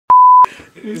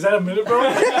Is that a minute, bro?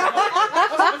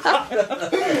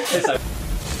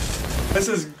 This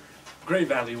is Great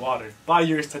Valley water. Buy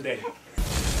yours today.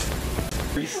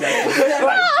 3 seconds.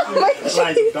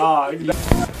 like dog.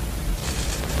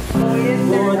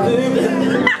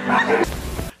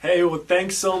 Hey, well,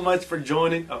 thanks so much for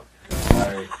joining. Oh.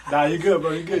 Sorry. Nah, you good,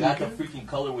 bro. You good. I got the freaking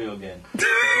color wheel again.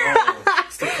 Oh,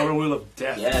 it's the color wheel of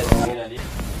death. Yes, good idea.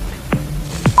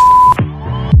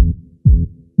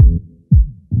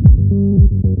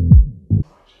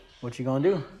 What you gonna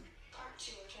do?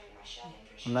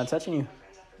 I'm not touching you.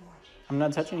 I'm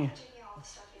not touching you.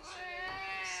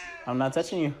 I'm not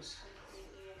touching you.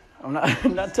 I'm not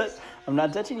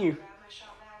touching you.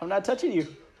 I'm not touching you.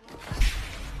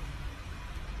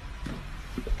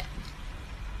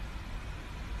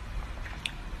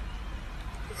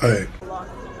 Hey.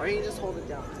 Or you can just hold it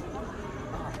down.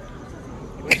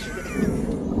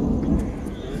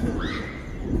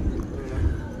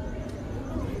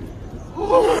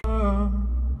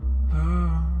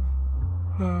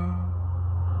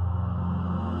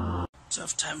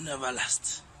 Tough time never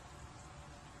lasts.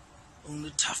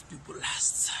 Only tough people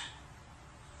last.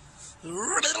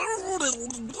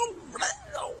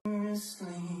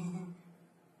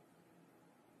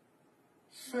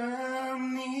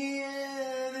 From the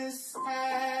other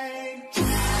side.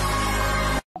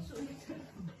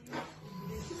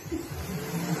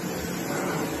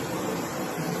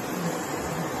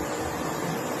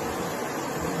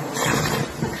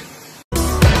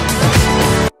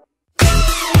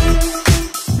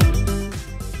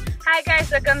 Hi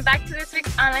guys, welcome back to this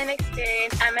week's online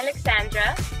experience. I'm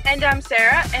Alexandra. And I'm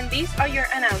Sarah, and these are your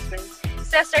announcements.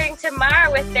 So starting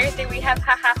tomorrow with Thursday, we have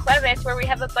Haha Jueves, where we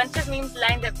have a bunch of memes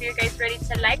lined up for you guys ready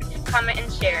to like, comment,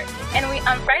 and share. And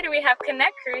on Friday, we have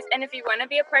Connect Cruise, and if you want to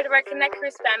be a part of our Connect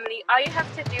Cruise family, all you have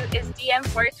to do is DM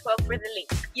 412 for the link.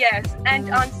 Yes, and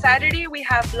on Saturday, we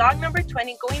have vlog number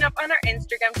 20 going up on our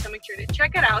Instagram, so make sure to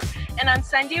check it out. And on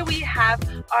Sunday, we have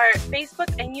our Facebook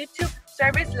and YouTube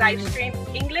service live stream,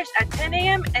 English at 10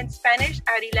 a.m. and Spanish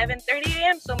at 11:30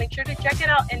 a.m. So make sure to check it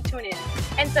out and tune in.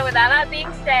 And so with all that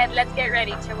being said, let's get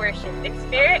ready to worship in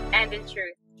spirit and in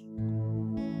truth.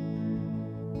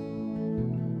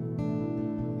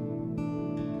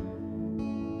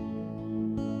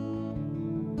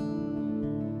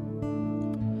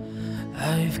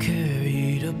 I've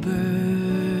carried a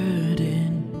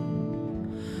burden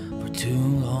for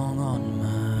too long on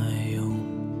my own.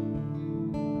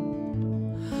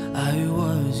 I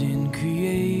wasn't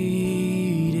created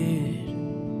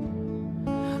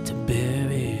to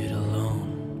bear it alone.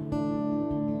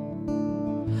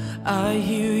 I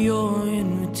hear your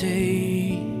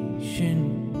invitation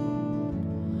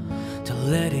to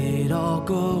let it all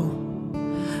go.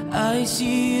 I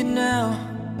see it now,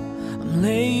 I'm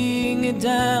laying it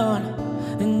down,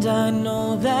 and I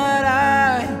know that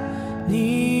I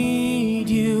need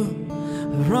you.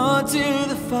 I run to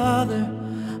the Father,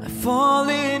 I fall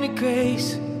into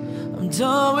grace. I'm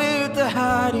done with the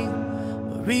hiding,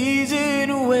 no reason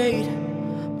to wait.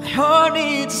 My heart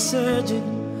needs a surgeon,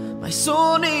 my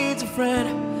soul needs a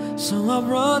friend. So I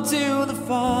run to the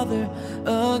Father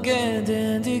again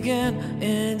and again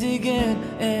and again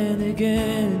and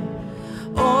again.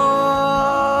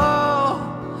 Oh,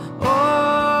 oh,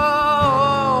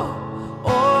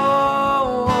 oh,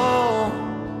 oh.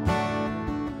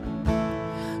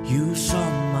 You saw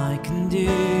my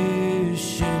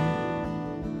condition,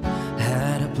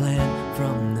 had a plan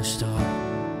from the start.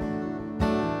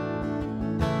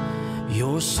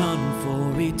 Your Son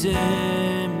for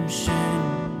redemption,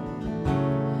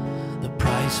 the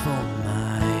price for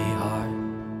my heart.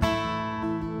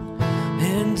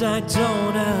 And I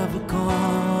don't have a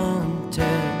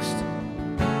context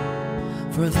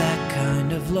for that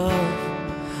kind of love.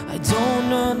 I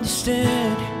don't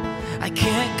understand, I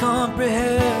can't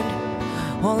comprehend.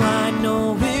 All I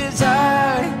know is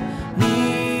I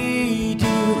need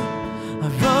you. I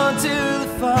run to the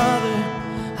Father,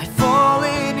 I fall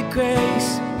into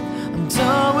grace. I'm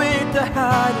done with the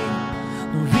hiding,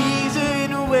 no reason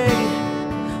to wait.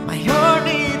 My heart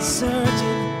needs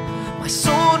searching, my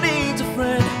soul needs a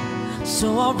friend.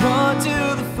 So I run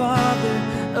to the Father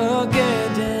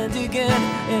again and again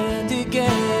and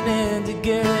again and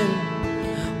again.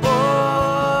 Oh,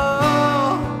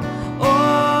 oh,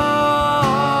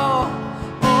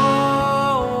 oh,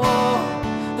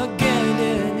 oh, again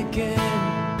and again.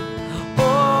 Oh,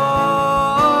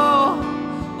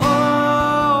 oh,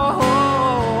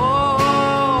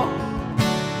 oh,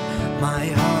 my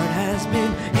heart has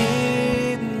been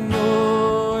in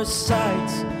your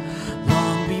sights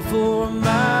long before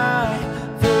my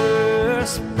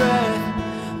first breath.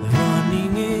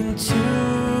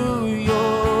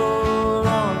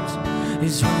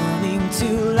 is running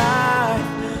to life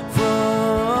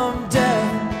from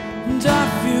death. And I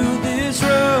feel this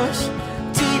rush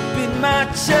deep in my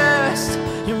chest.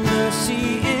 Your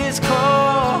mercy is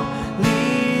calling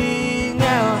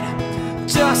out.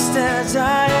 Just as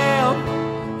I am,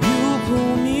 you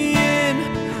pull me in,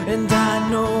 and I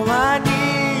know I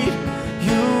need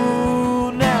you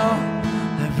now.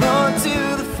 I run to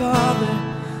the Father,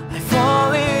 I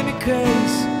fall into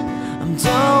grace. I'm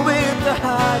done with the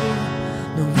hiding,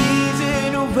 no reason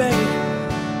to wait.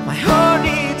 My heart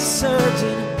needs a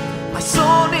surgeon, my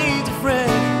soul needs a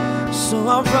friend. So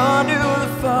I run to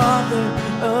the Father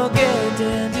again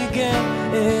and again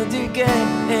and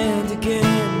again and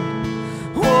again.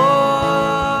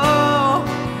 Oh,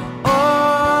 oh,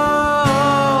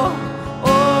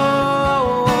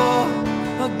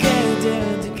 oh, again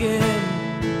and again.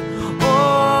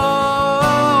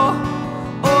 Oh,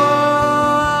 oh,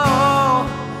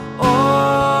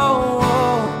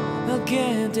 oh,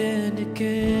 again and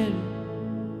again.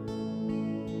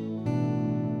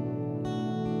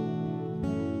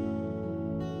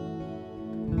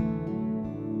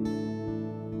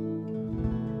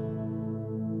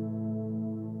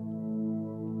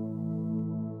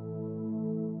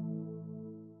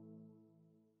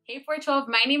 Hey 412,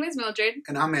 my name is Mildred,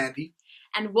 And I'm Andy.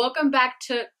 and welcome back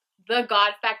to The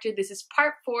God Factor. This is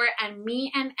part 4, and me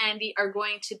and Andy are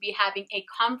going to be having a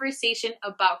conversation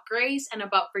about grace and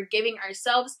about forgiving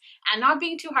ourselves and not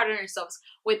being too hard on ourselves.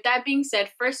 With that being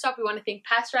said, first off, we want to thank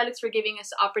Pastor Alex for giving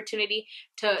us the opportunity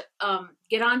to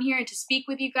get on here and to speak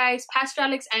with you guys. Pastor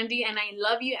Alex, Andy, and I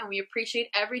love you, and we appreciate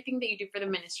everything that you do for the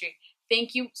ministry.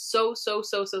 Thank you so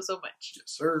much. Yes,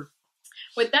 sir.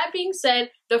 With that being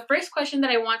said, the first question that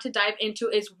I want to dive into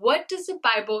is, what does the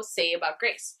Bible say about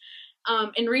grace?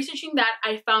 In researching that,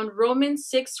 I found Romans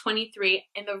 6:23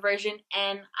 in the version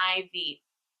NIV.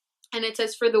 And it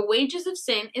says, "For the wages of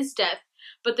sin is death,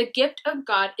 but the gift of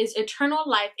God is eternal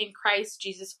life in Christ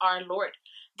Jesus our Lord."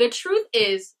 The truth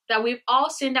is that we've all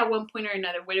sinned at one point or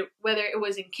another, whether it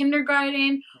was in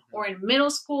kindergarten or in middle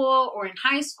school or in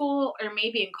high school or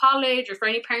maybe in college, or for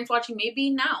any parents watching, maybe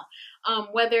now.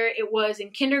 Whether it was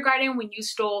in kindergarten when you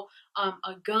stole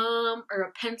a gum or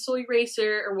a pencil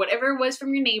eraser or whatever it was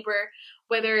from your neighbor,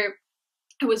 whether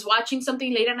it was watching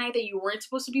something late at night that you weren't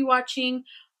supposed to be watching,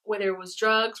 whether it was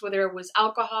drugs, whether it was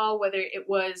alcohol, whether it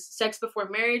was sex before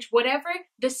marriage, whatever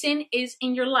the sin is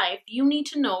in your life, you need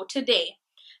to know today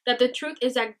that the truth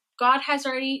is that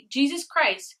Jesus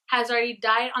Christ has already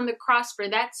died on the cross for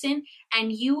that sin,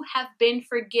 and you have been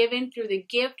forgiven through the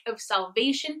gift of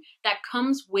salvation that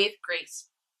comes with grace.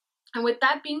 And with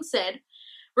that being said,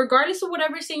 regardless of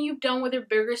whatever sin you've done, whether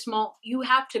big or small, you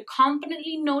have to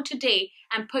confidently know today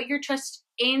and put your trust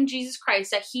in Jesus Christ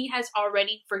that He has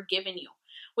already forgiven you.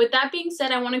 With that being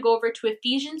said, I want to go over to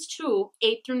Ephesians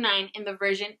 2:8-9 in the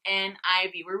version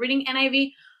NIV. We're reading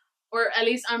NIV, or at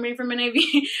least I'm reading from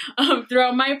NIV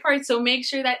throughout my part, so make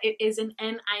sure that it is an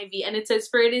NIV. And it says,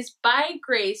 "For it is by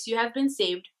grace you have been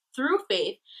saved through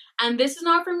faith, and this is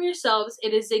not from yourselves,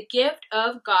 it is a gift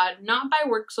of God, not by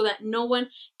works, so that no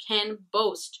one can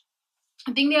boast."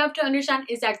 The thing they have to understand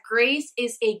is that grace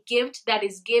is a gift that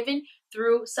is given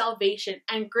through salvation.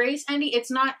 And grace, Andy, it's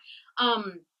not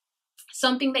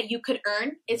something that you could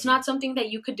earn. It's not something that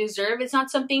you could deserve. It's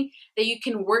not something that you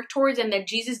can work towards and that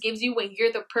Jesus gives you when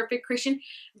you're the perfect Christian.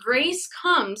 Grace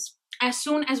comes as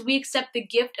soon as we accept the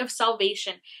gift of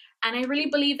salvation. And I really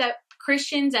believe that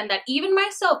Christians, and that even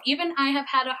myself, even I have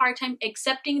had a hard time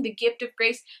accepting the gift of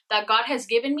grace that God has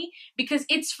given me, because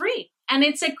it's free. And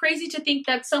it's like crazy to think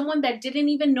that someone that didn't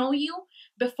even know you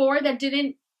before, that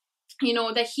didn't,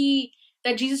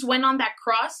 that Jesus went on that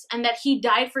cross and that He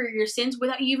died for your sins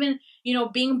without even,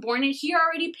 being born in. He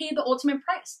already paid the ultimate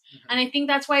price. Mm-hmm. And I think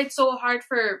that's why it's so hard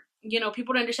for,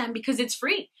 people to understand, because it's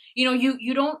free. You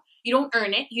don't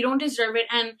earn it. You don't deserve it.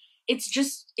 And it's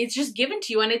just given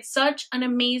to you. And it's such an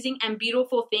amazing and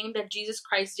beautiful thing that Jesus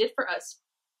Christ did for us.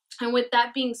 And with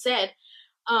that being said,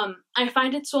 I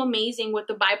find it so amazing what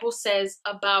the Bible says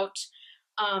about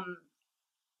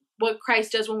what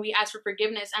Christ does when we ask for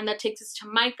forgiveness. And that takes us to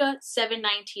Micah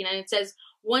 7:19. And it says,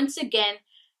 "Once again,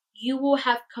 you will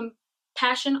have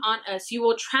compassion on us. You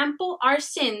will trample our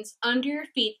sins under your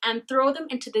feet and throw them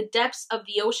into the depths of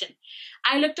the ocean."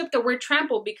 I looked up the word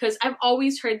trample because I've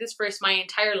always heard this verse my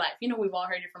entire life. We've all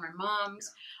heard it from our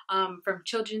moms, from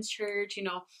children's church,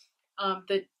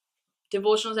 the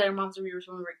devotionals that our moms would read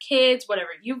when we were kids, whatever.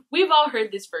 We've all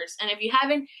heard this verse. And if you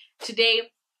haven't,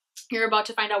 today you're about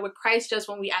to find out what Christ does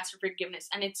when we ask for forgiveness.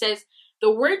 And it says,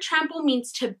 the word trample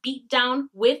means to beat down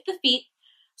with the feet,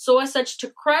 so as such to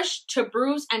crush, to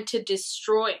bruise, and to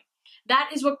destroy. That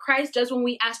is what Christ does when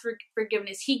we ask for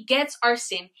forgiveness. He gets our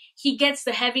sin. He gets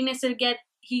the heaviness of it.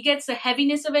 He gets the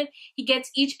heaviness of it. He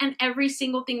gets each and every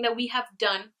single thing that we have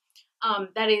done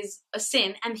that is a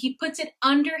sin, and he puts it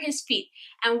under his feet.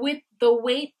 And with the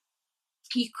weight,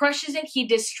 he crushes it, he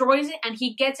destroys it, and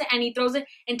he gets it and he throws it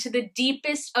into the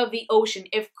deepest of the ocean.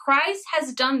 If Christ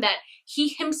has done that, he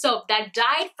himself that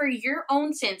died for your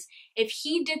own sins, if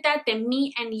he did that, then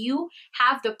me and you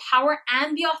have the power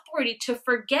and the authority to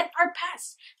forget our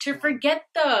past, to forget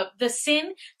the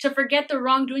sin, to forget the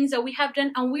wrongdoings that we have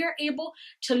done, and we are able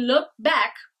to look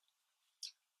back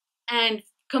and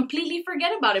completely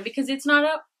forget about it because it's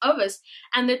not of us.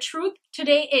 And the truth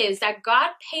today is that God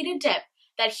paid a debt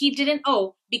that he didn't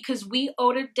owe because we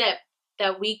owed a debt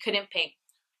that we couldn't pay.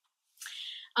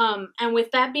 And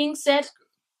with that being said,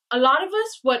 a lot of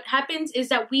us, what happens is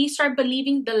that we start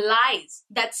believing the lies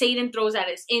that Satan throws at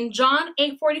us. In John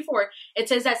 8:44, it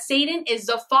says that Satan is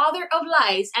the father of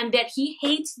lies and that he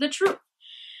hates the truth.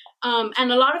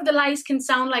 And a lot of the lies can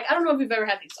sound like, I don't know if you've ever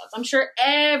had these thoughts. I'm sure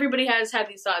everybody has had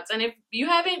these thoughts. And if you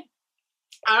haven't,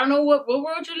 I don't know what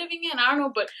world you're living in. I don't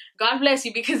know, but God bless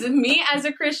you, because of me as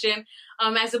a Christian,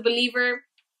 as a believer,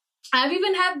 I've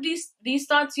even had these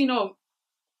thoughts, you know,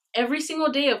 every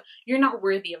single day of you're not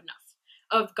worthy enough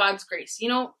of God's grace. You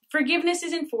know, forgiveness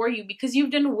isn't for you because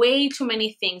you've done way too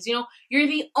many things. You know, you're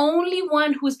the only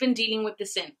one who's been dealing with the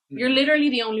sin. Mm-hmm. You're literally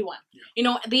the only one. Yeah. You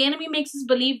know, the enemy makes us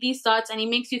believe these thoughts, and he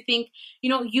makes you think, you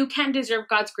know, you can't deserve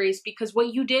God's grace because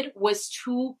what you did was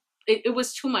it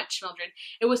was too much, Mildred.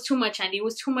 It was too much, Andy. It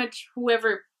was too much,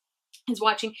 whoever is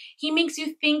watching. He makes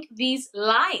you think these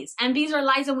lies, and these are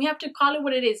lies, and we have to call it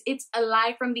what it is. It's a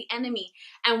lie from the enemy,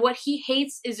 and what he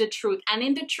hates is the truth. And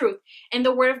in the truth, in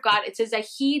the word of God, it says that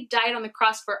he died on the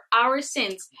cross for our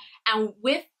sins, and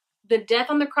with the death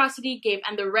on the cross that he gave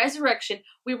and the resurrection,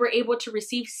 we were able to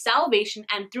receive salvation,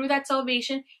 and through that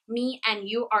salvation, me and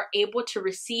you are able to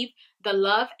receive the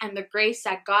love and the grace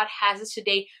that God has us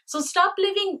today. So stop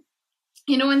living,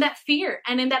 you know, in that fear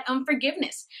and in that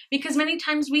unforgiveness, because many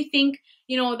times we think,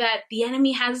 you know, that the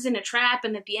enemy has us in a trap,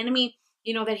 and that the enemy,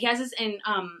 you know, that he has us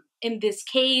in this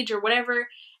cage or whatever,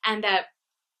 and that,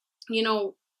 you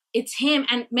know, it's him.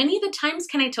 And many of the times,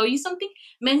 can I tell you something?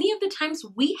 Many of the times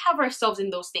we have ourselves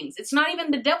in those things. It's not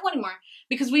even the devil anymore,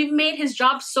 because we've made his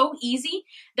job so easy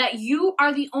that you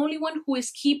are the only one who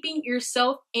is keeping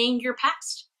yourself in your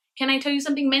past. Can I tell you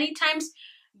something? Many times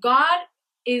God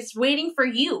is waiting for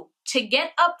you to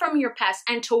get up from your past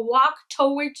and to walk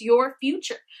towards your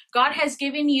future. God has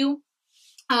given you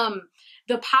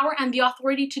the power and the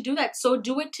authority to do that. So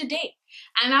do it today.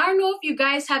 And I don't know if you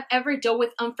guys have ever dealt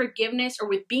with unforgiveness or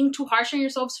with being too harsh on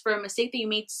yourselves for a mistake that you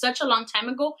made such a long time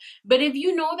ago. But if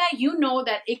you know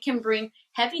that it can bring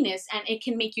heaviness and it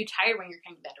can make you tired when you're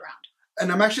carrying that around.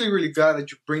 And I'm actually really glad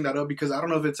that you bring that up, because I don't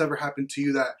know if it's ever happened to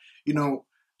you that, you know,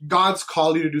 God's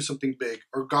called you to do something big,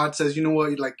 or God says, you know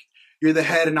what, like, you're the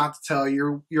head and not to tell.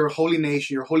 You're a holy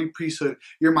nation. You're a holy priesthood.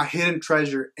 You're my hidden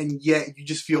treasure. And yet you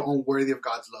just feel unworthy of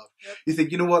God's love. Yep. You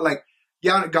think, you know what? Like,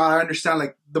 yeah, God, I understand.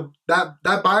 Like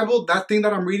that Bible, that thing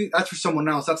that I'm reading, that's for someone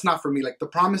else. That's not for me. Like the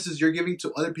promises you're giving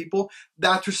to other people,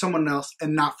 that's for someone else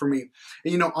and not for me.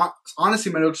 And you know,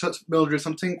 honestly, Mildred,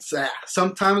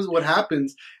 sometimes what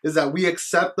happens is that we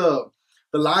accept the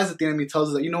lies that the enemy tells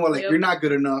us that, you know what, like, you're not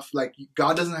good enough. Like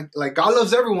God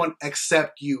loves everyone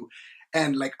except you.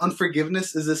 And like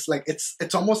unforgiveness is this, like,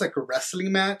 it's almost like a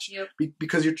wrestling match. Yep.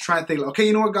 Because you're trying to think, like, okay,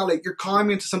 you know what, God, like, you're calling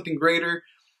me into something greater,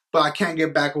 but I can't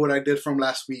get back what I did from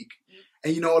last week. Yep.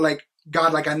 And you know, like,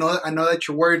 God, like, I know that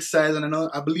your word says, and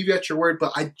I believe you at your word,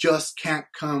 but I just can't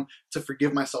come to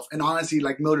forgive myself. And honestly,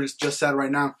 like Mildred just said right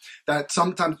now, that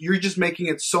sometimes you're just making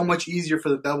it so much easier for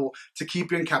the devil to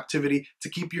keep you in captivity, to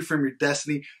keep you from your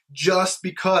destiny, just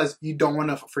because you don't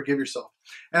want to forgive yourself.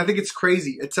 And I think it's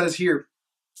crazy. It says here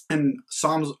in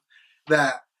Psalms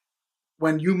that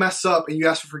when you mess up and you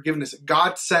ask for forgiveness,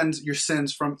 God sends your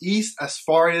sins from east as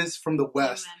far as from the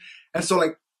west. Amen. And so,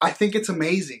 like, I think it's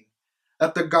amazing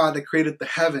that the God that created the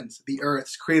heavens, the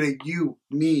earth, created you,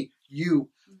 me, you,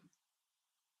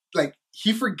 like,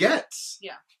 he forgets.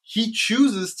 Yeah. He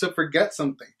chooses to forget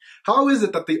something. How is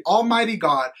it that the Almighty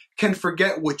God can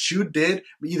forget what you did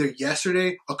either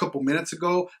yesterday, a couple minutes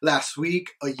ago, last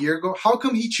week, a year ago? How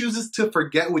come he chooses to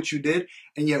forget what you did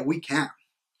and yet we can't?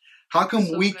 How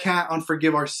come we can't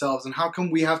unforgive ourselves? And how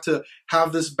come we have to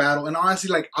have this battle? And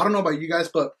honestly, like, I don't know about you guys,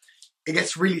 but it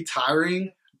gets really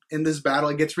tiring in this battle.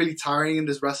 It gets really tiring in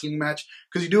this wrestling match,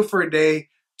 because you do it for a day,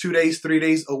 2 days, 3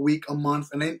 days, a week, a month,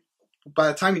 and then by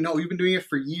the time you know, you've been doing it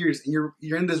for years, and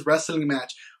you're in this wrestling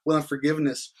match with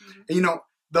unforgiveness. Mm-hmm. And you know,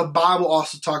 the Bible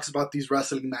also talks about these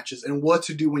wrestling matches and what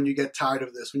to do when you get tired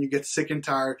of this, when you get sick and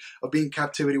tired of being in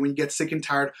captivity, when you get sick and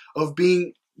tired of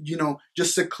being,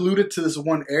 just secluded to this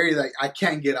one area that I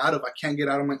can't get out of. I can't get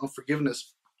out of my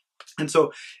unforgiveness. And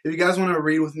so if you guys want to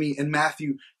read with me in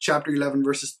Matthew chapter 11,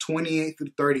 verses 28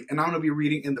 through 30, and I'm going to be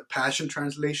reading in the Passion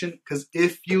Translation, because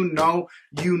if you know,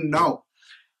 you know.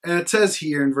 And it says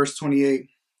here in verse 28,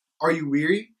 "Are you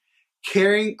weary,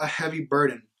 carrying a heavy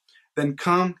burden? Then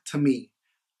come to me.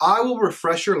 I will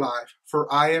refresh your life,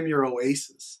 for I am your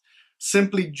oasis.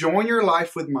 Simply join your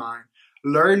life with mine,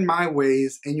 learn my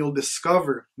ways, and you'll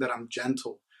discover that I'm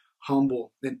gentle,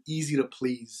 humble, and easy to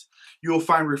please. You will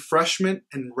find refreshment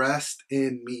and rest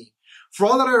in me. For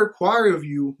all that I require of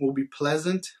you will be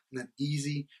pleasant and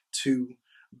easy to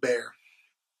bear."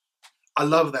 I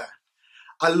love that.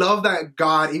 I love that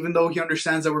God, even though he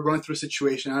understands that we're going through a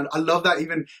situation, I love that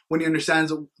even when he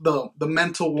understands the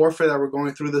mental warfare that we're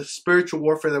going through, the spiritual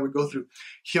warfare that we go through,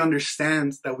 he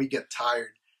understands that we get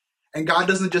tired. And God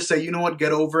doesn't just say, you know what,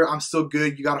 get over it, I'm still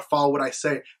good, you got to follow what I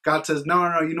say. God says,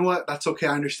 no, you know what, that's okay,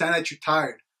 I understand that you're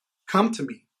tired. Come to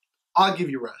me, I'll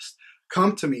give you rest.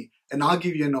 Come to me, and I'll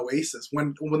give you an oasis.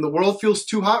 When the world feels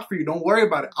too hot for you, don't worry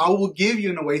about it. I will give you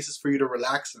an oasis for you to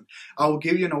relax in. I will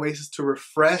give you an oasis to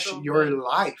refresh your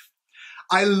life.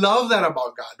 I love that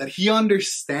about God, that he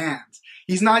understands.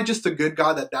 He's not just a good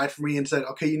God that died for me and said,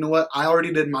 okay, you know what, I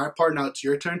already did my part, now it's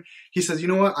your turn. He says, you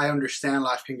know what, I understand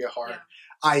life can get hard. Yeah.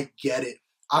 I get it.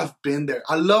 I've been there.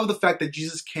 I love the fact that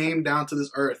Jesus came down to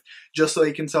this earth just so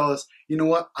he can tell us, you know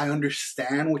what, I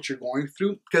understand what you're going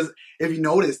through. Because if you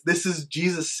notice, this is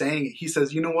Jesus saying it. He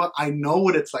says, you know what, I know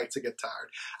what it's like to get tired.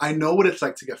 I know what it's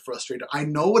like to get frustrated. I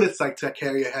know what it's like to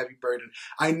carry a heavy burden.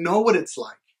 I know what it's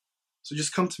like. So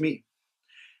just come to me.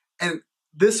 And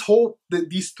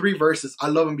these three verses, I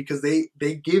love them because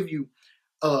they give you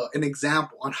an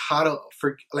example on how to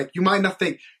you might not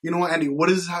think, you know what, Andy, what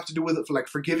does this have to do with it,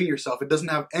 forgiving yourself? It doesn't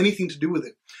have anything to do with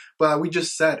it. But we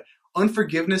just said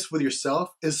unforgiveness with yourself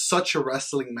is such a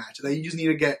wrestling match that you just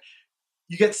need to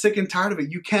you get sick and tired of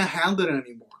it. You can't handle it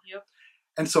anymore. Yep.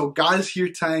 And so God is here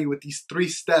telling you with these 3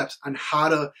 steps on how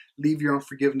to leave your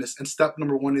unforgiveness. And step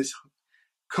number 1 is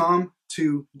come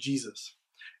to Jesus.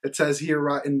 It says here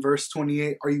right in verse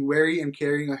 28, "Are you weary and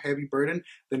carrying a heavy burden?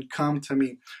 Then come to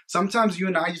me." Sometimes you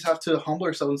and I just have to humble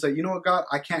ourselves and say, you know what, God,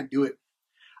 I can't do it.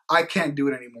 I can't do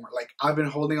it anymore. I've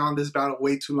been holding on this battle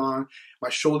way too long. My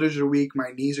shoulders are weak.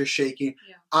 My knees are shaking.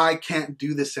 Yeah. I can't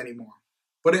do this anymore.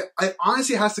 But it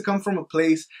honestly has to come from a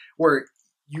place where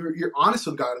you're honest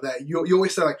with God, that you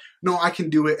always say no, I can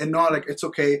do it, and no, it's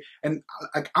okay, and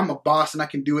I'm a boss and I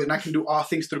can do it, and I can do all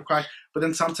things through Christ. But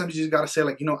then sometimes you just gotta say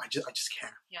I just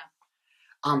can't. Yeah.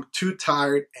 I'm too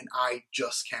tired and I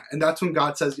just can't. And that's when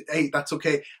God says, hey, that's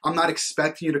okay. I'm not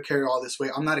expecting you to carry all this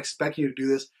weight. I'm not expecting you to do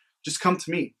this. Just come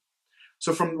to me.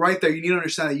 So from right there, you need to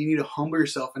understand that you need to humble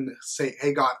yourself and say,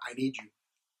 hey, God, I need you.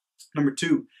 Number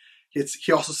 2,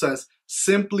 he also says,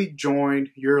 simply join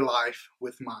your life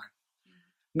with mine.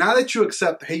 Now that you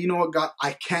accept, hey, you know what, God,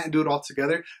 I can't do it all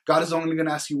together, God is only going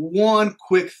to ask you one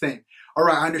quick thing. All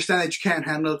right, I understand that you can't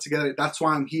handle it together. That's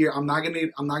why I'm here. I'm not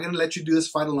gonna let you do this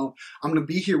fight alone. I'm gonna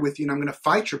be here with you, and I'm gonna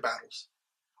fight your battles.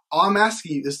 All I'm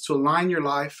asking you is to align your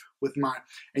life with mine.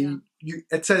 And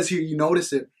it says here, you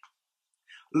notice it.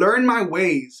 Learn my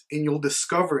ways, and you'll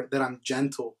discover that I'm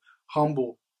gentle,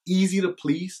 humble, easy to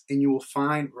please, and you will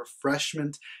find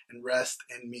refreshment and rest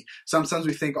in me. Sometimes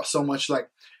we think so much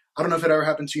I don't know if it ever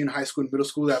happened to you in high school and middle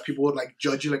school that people would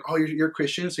judge you oh, you're a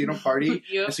Christian, so you don't party,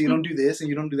 yep. And so you don't do this and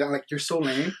you don't do that. You're so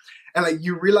lame. And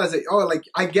you realize that, oh,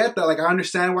 I get that. I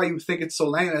understand why you think it's so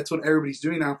lame. That's what everybody's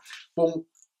doing now. Well,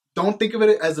 don't think of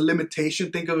it as a limitation.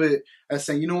 Think of it as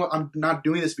saying, you know what, I'm not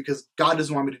doing this because God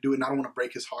doesn't want me to do it and I don't want to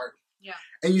break his heart. Yeah.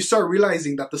 And you start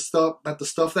realizing that the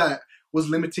stuff that was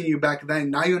limiting you back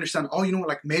then, now you understand, oh, you know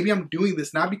what, maybe I'm doing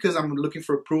this not because I'm looking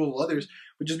for approval of others,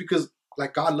 but just because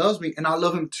God loves me and I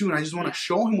love him too. And I just want to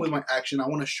show him with my action. I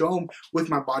want to show him with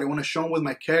my body. I want to show him with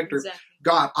my character. Exactly.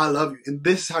 God, I love you. And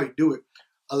this is how you do it.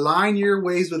 Align your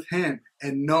ways with him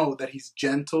and know that he's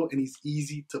gentle and he's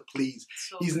easy to please.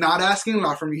 He's not asking a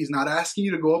lot from you. He's not asking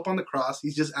you to go up on the cross.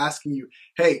 He's just asking you,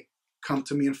 hey, come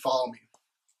to me and follow me.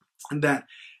 And then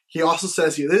he also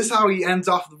says here, this is how he ends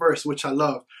off the verse, which I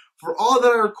love. For all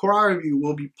that I require of you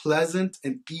will be pleasant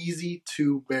and easy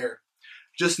to bear.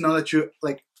 Just know that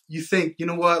you think, you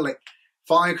know what,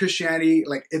 following Christianity,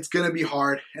 it's going to be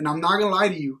hard. And I'm not going to lie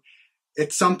to you,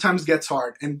 it sometimes gets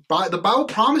hard. And the Bible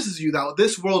promises you that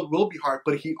this world will be hard,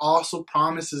 but he also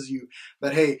promises you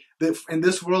that, hey, in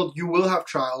this world you will have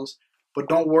trials, but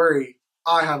don't worry,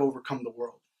 I have overcome the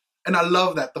world. And I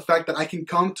love that. The fact that I can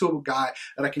come to a guy,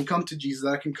 that I can come to Jesus,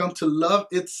 that I can come to love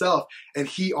itself, and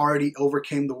he already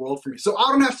overcame the world for me. So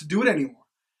I don't have to do it anymore.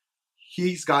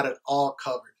 He's got it all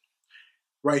covered.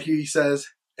 Right here he says,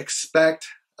 expect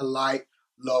a light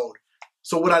load.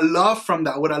 So what I love from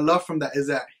that is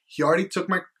that he already took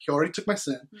my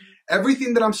sin. Mm-hmm.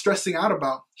 Everything that I'm stressing out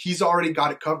about, he's already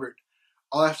got it covered.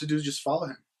 All I have to do is just follow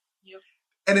him. Yep.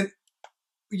 And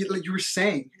like you were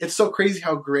saying, it's so crazy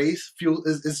how grace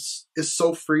is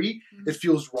so free. Mm-hmm. It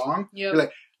feels wrong. Yep. You're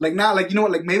like now, like, you know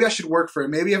what, like maybe I should work for it.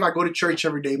 Maybe if I go to church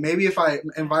every day, maybe if I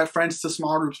invite friends to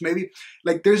small groups, maybe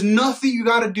like there's nothing you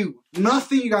gotta do.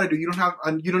 Nothing you gotta do. You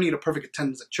don't need a perfect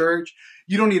attendance at church.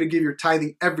 You don't need to give your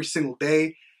tithing every single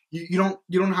day. You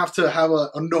don't have to have a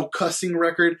no cussing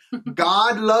record.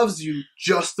 God loves you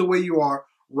just the way you are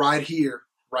right here,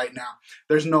 right now.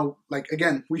 There's no, like,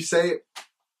 again, we say it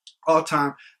all the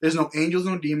time. There's no angels,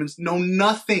 no demons, no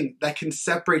nothing that can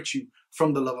separate you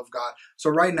from the love of God. So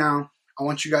right now, I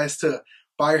want you guys to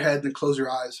bow your heads and close your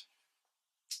eyes.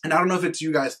 And I don't know if it's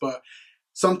you guys, but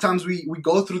sometimes we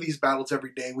go through these battles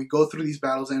every day. We go through these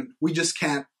battles and we just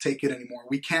can't take it anymore.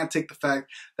 We can't take the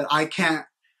fact that I can't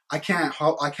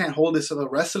hold this as a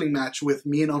wrestling match with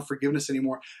me and unforgiveness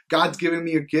anymore. God's giving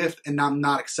me a gift and I'm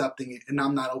not accepting it and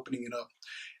I'm not opening it up.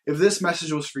 If this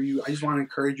message was for you, I just want to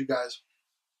encourage you guys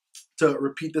to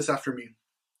repeat this after me.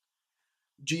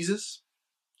 Jesus,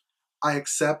 I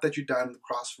accept that you died on the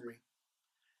cross for me.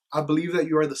 I believe that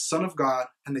you are the Son of God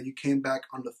and that you came back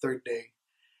on the third day.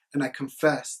 And I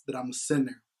confess that I'm a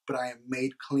sinner, but I am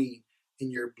made clean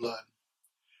in your blood.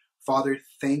 Father,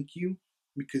 thank you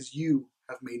because you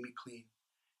have made me clean.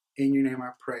 In your name I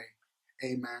pray.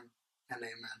 Amen and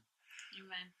amen.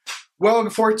 Amen. Well,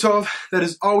 412, that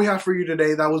is all we have for you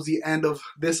today. That was the end of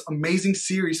this amazing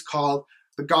series called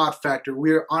The God Factor.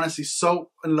 We are honestly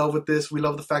so in love with this. We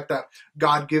love the fact that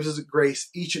God gives us grace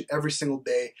each and every single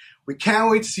day. We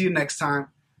can't wait to see you next time.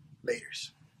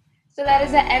 Laters. So that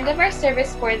is the end of our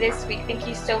service for this week. Thank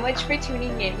you so much for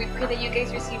tuning in. We pray that you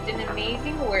guys received an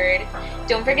amazing word.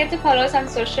 Don't forget to follow us on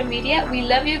social media. We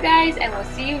love you guys and we'll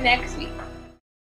see you next week.